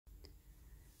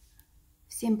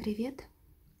Всем привет!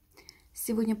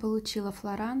 Сегодня получила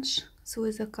Florange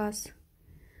свой заказ.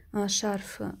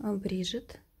 Шарф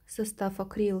брижит. Состав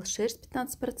акрил, шерсть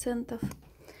 15%.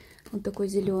 Вот такой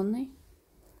зеленый.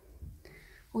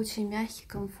 Очень мягкий,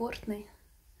 комфортный.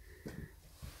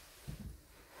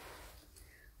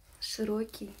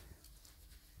 Широкий.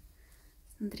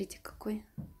 Смотрите, какой.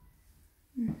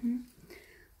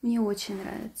 Мне очень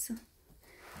нравится.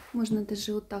 Можно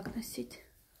даже вот так носить.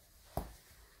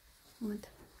 Вот.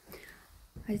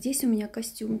 А здесь у меня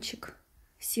костюмчик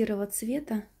серого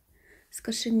цвета с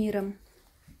кашемиром.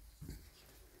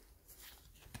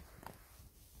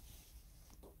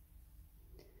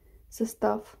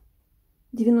 Состав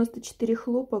 94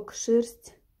 хлопок,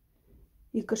 шерсть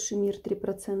и кашемир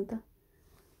 3%.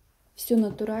 Все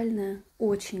натуральное,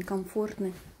 очень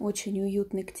комфортный, очень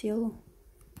уютный к телу.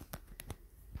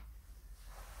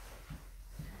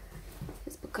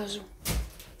 Сейчас покажу.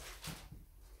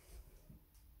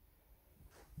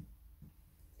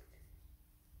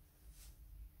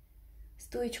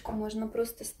 Стоечку можно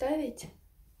просто ставить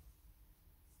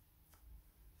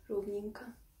ровненько.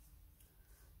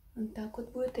 Вот так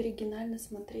вот будет оригинально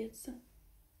смотреться.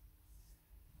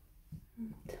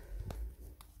 Вот.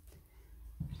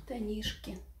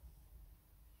 Штанишки.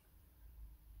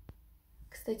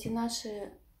 Кстати,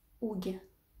 наши угги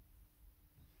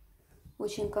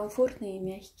очень комфортные и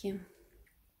мягкие.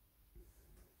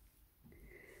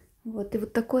 Вот, и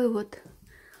вот такой вот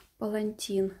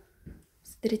палантин.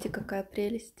 Смотрите, какая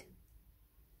прелесть.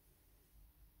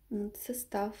 Вот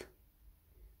состав.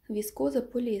 Вискоза,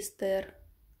 полиэстер.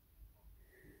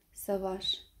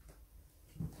 Саваж.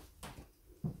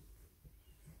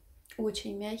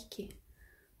 Очень мягкий,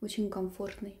 очень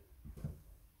комфортный.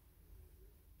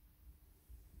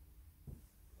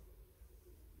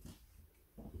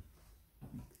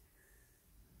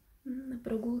 На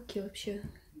прогулке вообще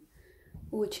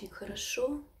очень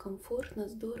хорошо, комфортно,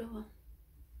 здорово.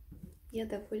 Я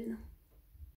довольна.